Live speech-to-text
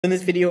In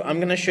this video, I'm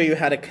going to show you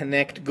how to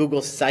connect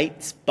Google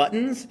Sites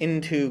buttons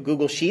into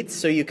Google Sheets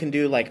so you can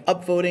do like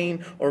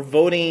upvoting or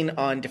voting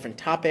on different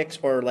topics,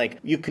 or like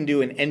you can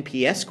do an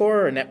NPS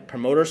score or Net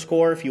Promoter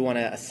Score if you want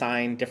to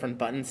assign different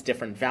buttons,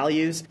 different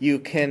values. You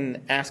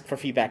can ask for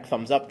feedback,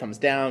 thumbs up, thumbs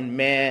down,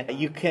 meh.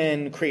 You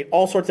can create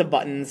all sorts of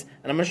buttons,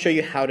 and I'm going to show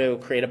you how to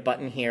create a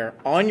button here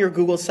on your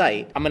Google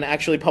site. I'm going to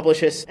actually publish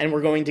this, and we're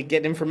going to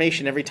get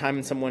information every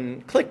time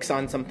someone clicks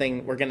on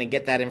something. We're going to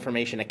get that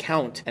information, a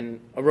count,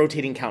 and a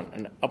rotating count,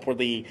 and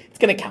upwardly, it's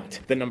going to count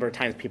the number of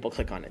times people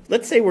click on it.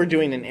 Let's say we're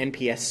doing an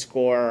NPS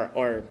score,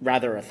 or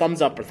rather a thumbs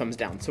up or thumbs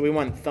down. So we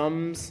want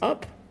thumbs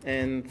up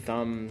and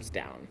thumbs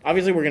down.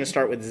 Obviously, we're going to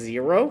start with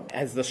 0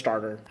 as the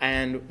starter,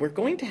 and we're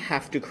going to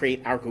have to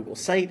create our Google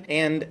site,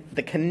 and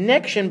the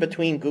connection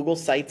between Google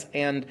Sites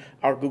and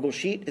our Google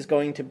Sheet is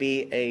going to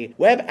be a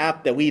web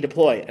app that we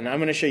deploy, and I'm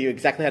going to show you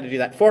exactly how to do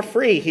that for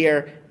free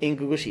here in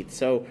Google Sheets.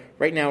 So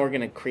right now, we're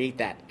going to create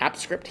that app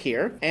script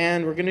here,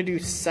 and we're going to do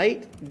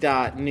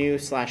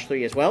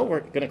site.new/3 as well.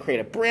 We're going to create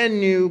a brand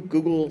new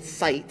Google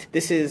site.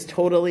 This is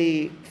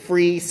totally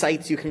free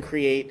sites you can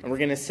create, and we're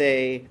going to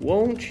say,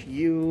 won't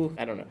you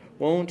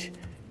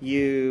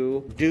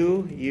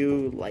do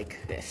you like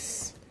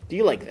this? Do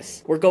you like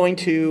this? We're going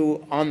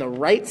to, on the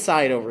right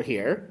side over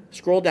here,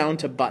 scroll down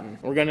to button.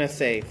 We're going to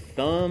say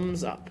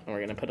thumbs up. And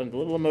we're going to put a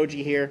little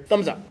emoji here.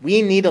 Thumbs up.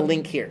 We need a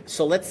link here.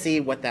 So let's see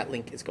what that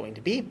link is going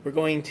to be. We're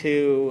going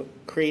to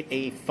create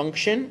a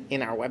function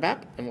in our web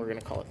app, and we're going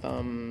to call it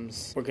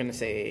thumbs. We're going to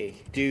say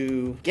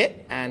do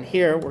get. And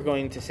here we're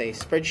going to say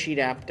spreadsheet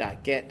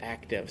app.get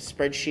active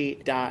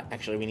spreadsheet dot.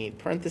 Actually, we need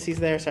parentheses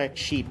there. Sorry.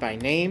 Sheet by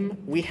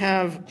name. We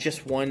have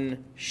just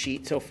one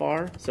sheet so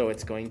far, so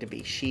it's going to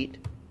be sheet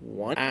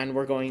 1, and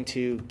we're going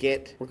to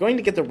get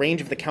the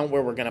range of the count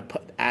where we're going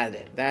to add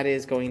it. That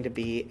is going to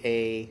be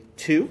a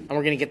 2, and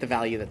we're going to get the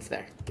value that's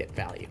there. Get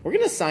value. We're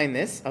going to assign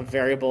this a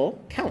variable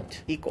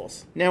count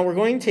equals. Now we're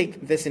going to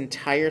take this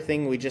entire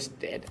thing we just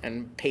did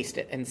and paste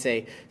it and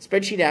say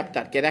spreadsheet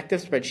app.get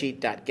active spreadsheet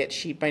dot get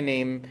sheet by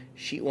name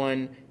sheet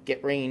 1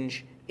 get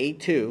range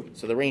A2,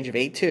 so the range of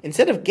A2.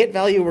 Instead of get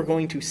value, we're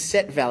going to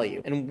set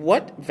value. And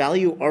what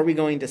value are we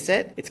going to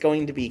set? It's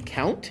going to be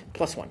count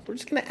plus 1. We're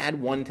just going to add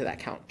 1 to that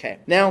count. Okay.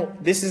 Now,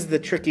 this is the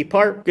tricky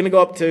part. We're going to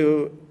go up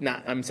to,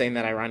 I'm saying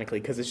that ironically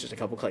because it's just a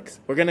couple clicks.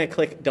 We're going to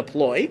click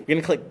deploy. We're going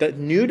to click the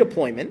new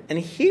deployment. And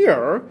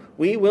here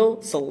we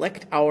will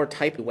select our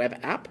type web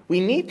app.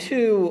 We need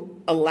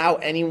to allow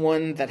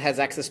anyone that has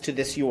access to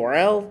this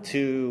URL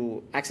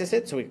to access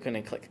it. So we're going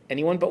to click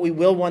anyone, but we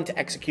will want to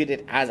execute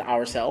it as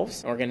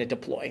ourselves. And we're going to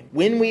deploy.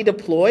 When we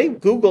deploy,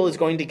 Google is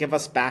going to give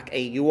us back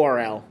a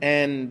URL.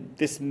 And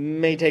this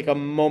may take a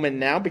moment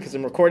now because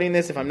I'm recording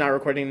this. If I'm not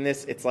recording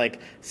this, it's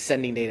like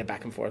sending data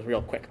back and forth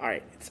real quick. All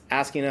right, it's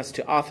asking us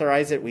to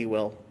authorize it. We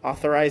will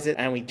authorize it.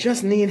 And we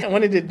just need, I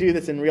wanted to do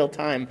this in real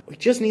time. We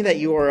just need that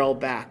URL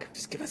back.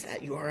 Just give us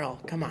that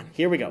URL. Come on.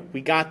 Here we go. We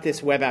got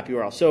this web app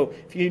URL. So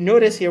if you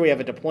notice here, we have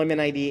a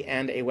deployment ID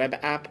and a web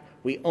app.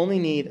 We only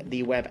need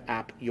the web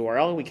app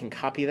URL. We can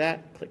copy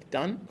that, click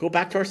done, go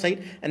back to our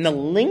site, and the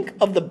link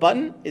of the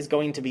button is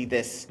going to be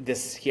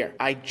this here.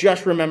 I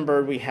just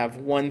remembered we have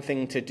one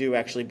thing to do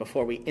actually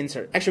before we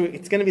insert. Actually,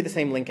 it's going to be the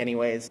same link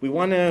anyways. We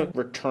want to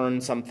return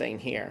something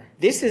here.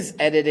 This is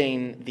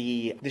editing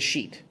the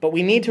sheet, but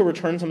we need to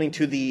return something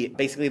to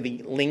basically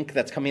the link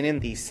that's coming in,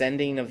 the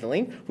sending of the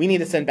link. We need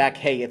to send back,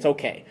 hey, it's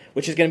okay,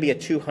 which is going to be a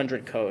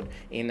 200 code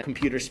in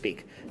computer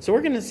speak. So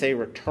we're going to say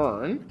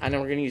return, and then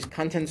we're going to use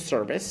content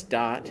service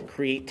dot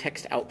create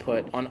text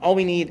output on all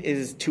we need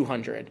is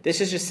 200.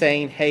 This is just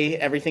saying, hey,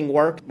 everything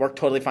worked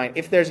totally fine.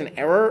 If there's an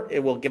error,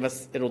 it'll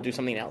do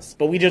something else.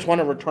 But we just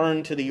want to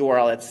return to the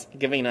URL that's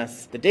giving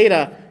us the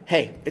data,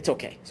 hey, it's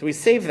okay. So we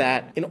save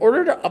that. In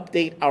order to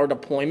update our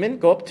deployment,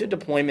 go up to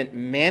deployment,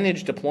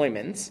 manage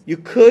deployments. You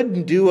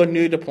could do a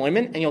new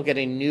deployment and you'll get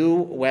a new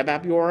web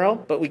app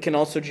URL, but we can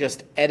also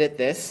just edit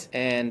this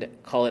and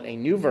call it a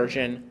new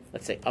version.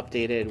 Let's say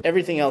updated.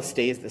 Everything else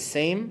stays the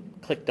same.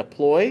 Click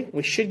deploy.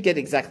 We should get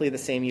exactly the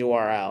same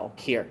URL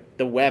here.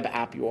 The web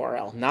app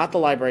URL, not the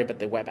library, but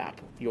the web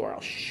app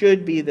URL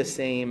should be the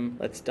same.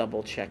 Let's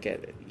double check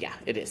it. Yeah,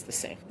 it is the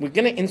same. We're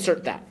going to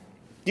insert that.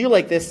 Do you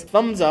like this?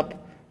 Thumbs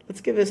up. Let's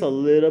give this a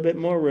little bit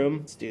more room.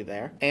 Let's do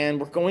there. And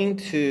we're going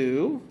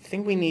to, I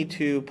think we need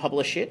to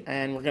publish it.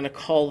 And we're going to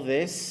call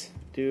this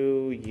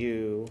do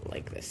you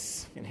like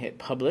this? And hit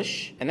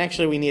publish. And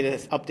actually we need to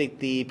update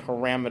the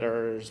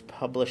parameters,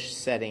 publish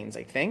settings,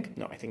 I think.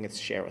 No, I think it's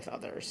share with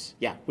others.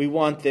 Yeah, we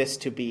want this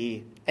to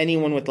be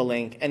anyone with the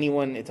link,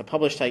 anyone, it's a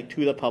published site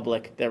to the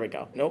public. There we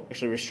go. Nope,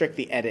 actually restrict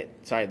the edit.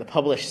 Sorry, the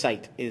published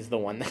site is the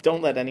one.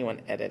 Don't let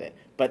anyone edit it,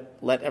 but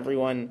let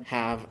everyone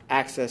have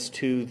access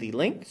to the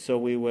link. So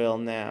we will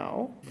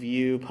now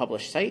view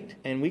published site,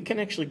 and we can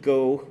actually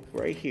go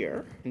right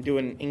here and do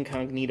an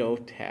incognito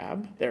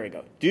tab. There we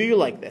go. Do you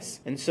like this?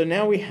 And so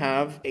now we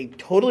have a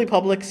totally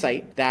public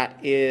site that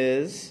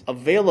is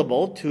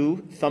available to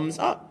thumbs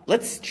up.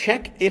 Let's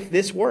check if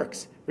this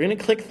works. We're going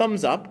to click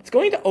thumbs up. It's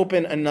going to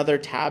open another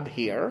tab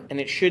here, and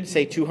it should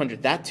say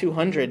 200. That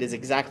 200 is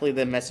exactly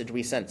the message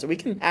we sent. So we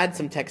can add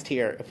some text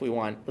here if we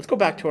want. Let's go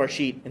back to our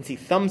sheet and see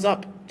thumbs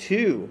up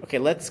 2. Okay,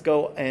 let's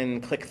go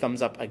and click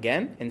thumbs up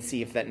again and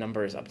see if that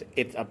number is up.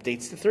 It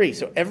updates to 3.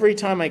 So every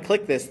time I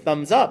click this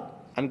thumbs up,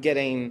 I'm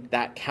getting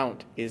that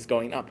count is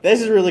going up.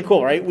 This is really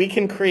cool, right? We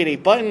can create a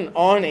button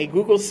on a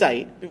Google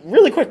site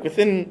really quick,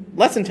 within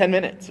less than 10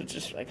 minutes, which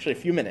is actually a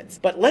few minutes.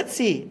 But let's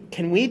see,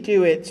 can we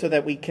do it so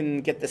that we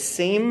can get the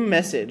same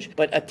message,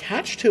 but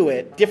attach to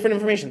it different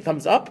information,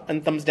 thumbs up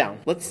and thumbs down.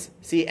 Let's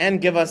see, and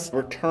give us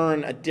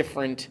return a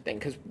different thing.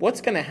 Because what's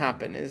going to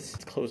happen is,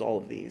 let's close all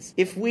of these.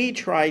 If we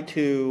try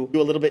to do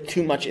a little bit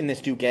too much in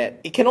this do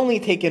get, it can only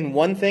take in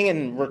one thing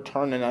and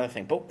return another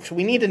thing. But so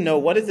we need to know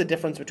what is the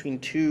difference between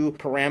two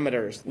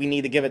parameters. We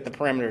need to give it the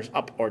parameters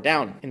up or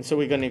down. And so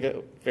we're going to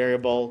go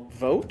variable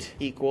vote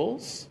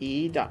equals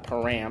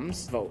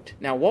e.params vote.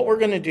 Now what we're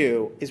going to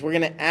do is we're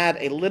going to add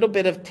a little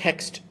bit of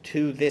text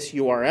to this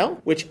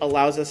URL, which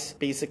allows us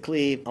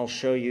basically, I'll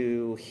show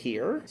you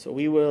here. So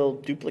we will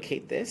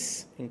duplicate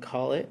this and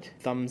call it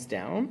thumbs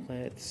down.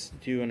 Let's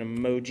do an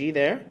emoji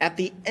there. At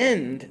the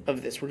end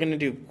of this, we're going to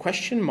do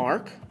question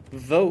mark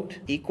vote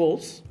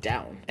equals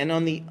down. And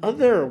on the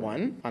other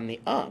one, on the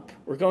up,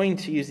 we're going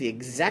to use the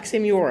exact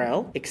same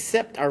URL,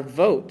 except our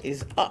vote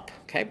is up.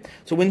 Okay,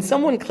 so when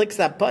someone clicks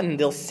that button,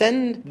 they'll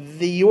send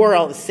the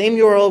URL, the same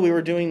URL we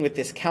were doing with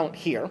this count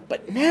here.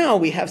 But now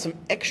we have some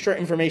extra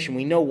information.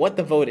 We know what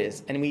the vote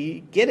is, and we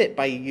get it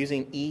by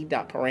using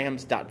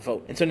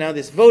e.params.vote. And so now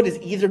this vote is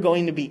either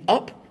going to be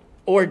up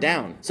or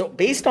down. So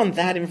based on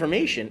that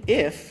information,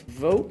 if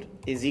vote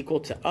is equal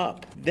to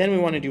up, then we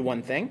want to do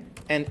one thing.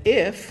 And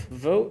if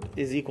vote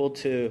is equal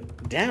to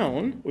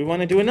down, we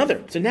want to do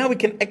another. So now we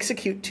can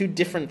execute two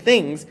different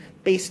things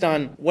based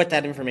on what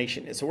that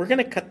information is. So we're going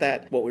to cut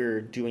that, what we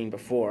were doing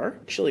before.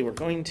 Actually, we're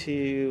going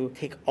to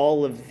take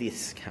all of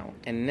this count.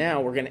 And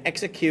now we're going to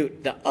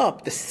execute the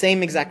up the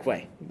same exact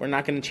way. We're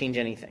not going to change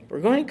anything.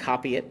 We're going to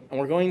copy it, and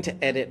we're going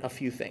to edit a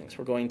few things.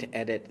 We're going to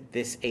edit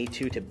this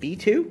A2 to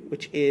B2,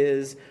 which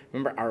is,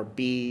 remember, our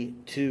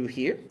B2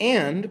 here.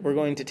 And we're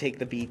going to take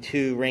the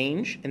B2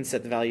 range and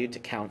set the value to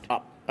count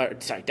up.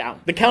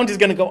 Down. The count is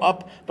going to go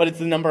up, but it's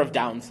the number of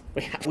downs.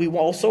 We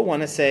also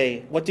want to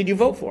say, what did you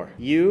vote for?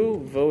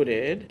 You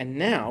voted, and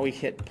now we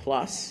hit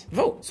plus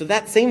vote. So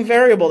that same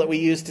variable that we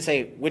used to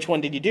say, which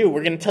one did you do?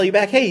 We're going to tell you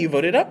back, hey, you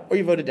voted up or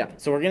you voted down.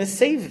 So we're going to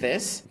save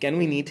this. Again,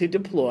 we need to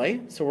deploy.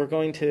 So we're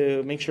going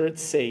to make sure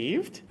it's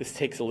saved. This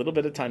takes a little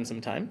bit of time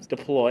sometimes.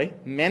 Deploy,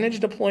 manage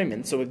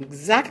deployment. So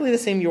exactly the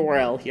same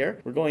URL here.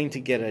 We're going to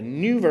get a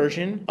new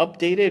version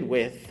updated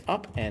with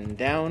up and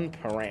down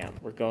param.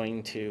 We're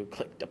going to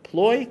click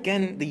deploy.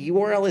 Again, the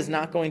URL is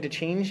not going to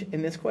change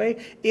in this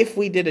way. If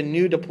we did a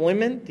new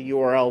deployment, the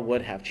URL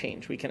would have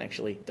changed. We can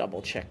actually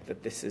double check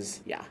that this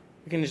is, yeah.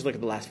 We can just look at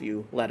the last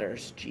few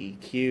letters,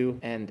 GQ,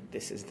 and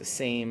this is the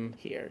same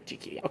here,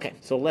 GQ. Okay,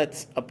 so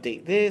let's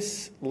update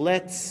this.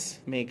 Let's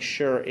make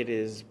sure it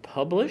is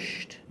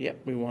published. Yep,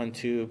 we want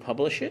to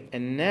publish it.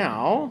 And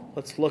now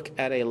let's look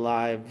at a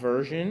live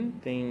version.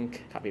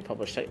 Think, copy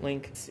publish site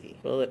link. Let's see,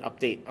 will it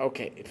update?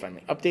 Okay, it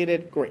finally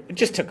updated. Great, it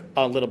just took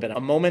a little bit of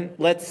a moment.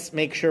 Let's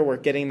make sure we're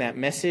getting that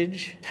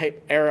message.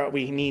 Type error,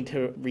 we need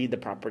to read the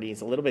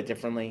properties a little bit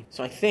differently.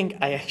 So I think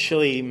I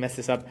actually messed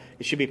this up.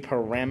 It should be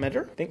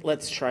parameter. I think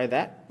let's try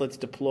that. Let's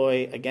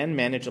deploy again,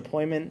 manage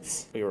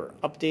deployments. We were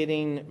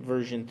updating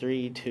version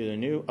 3 to the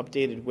new,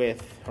 updated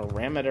with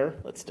parameter.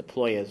 Let's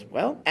deploy as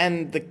well.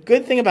 And the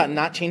good thing about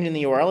not changing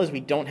the URL is we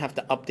don't have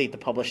to update the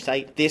published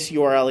site. This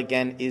URL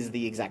again is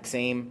the exact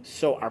same.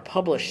 So our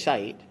published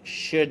site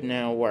should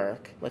now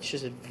work. Let's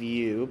just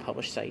view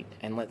published site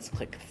and let's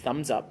click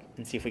thumbs up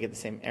and see if we get the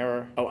same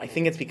error. Oh, I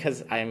think it's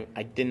because I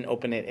didn't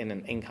open it in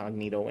an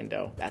incognito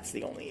window. That's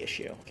the only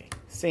issue. Okay.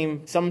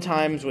 Same,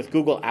 sometimes with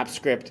Google Apps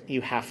Script,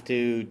 you have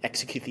to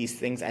execute these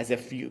things as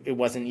if it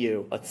wasn't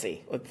you. Let's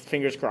see.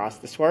 Fingers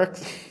crossed this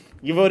works.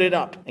 You voted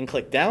up and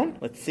click down.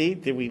 Let's see,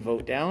 did we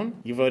vote down?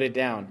 You voted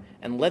down.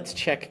 And let's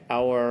check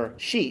our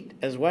sheet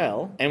as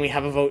well. And we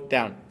have a vote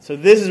down. So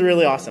this is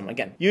really awesome.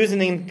 Again, use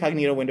an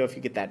incognito window if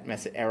you get that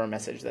error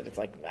message that it's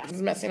like, this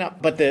is messing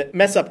up. But the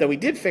mess up that we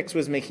did fix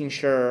was making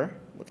sure,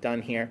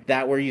 done here,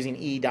 that we're using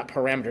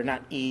e.parameter,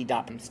 not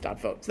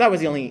e.vote. So that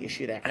was the only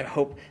issue there. I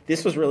hope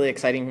this was really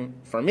exciting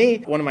for me.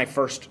 One of my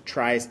first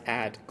tries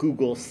at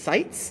Google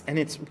Sites, and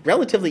it's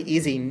relatively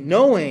easy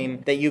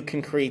knowing that you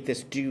can create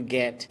this do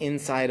get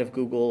inside of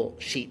Google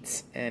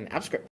Sheets and AppScript.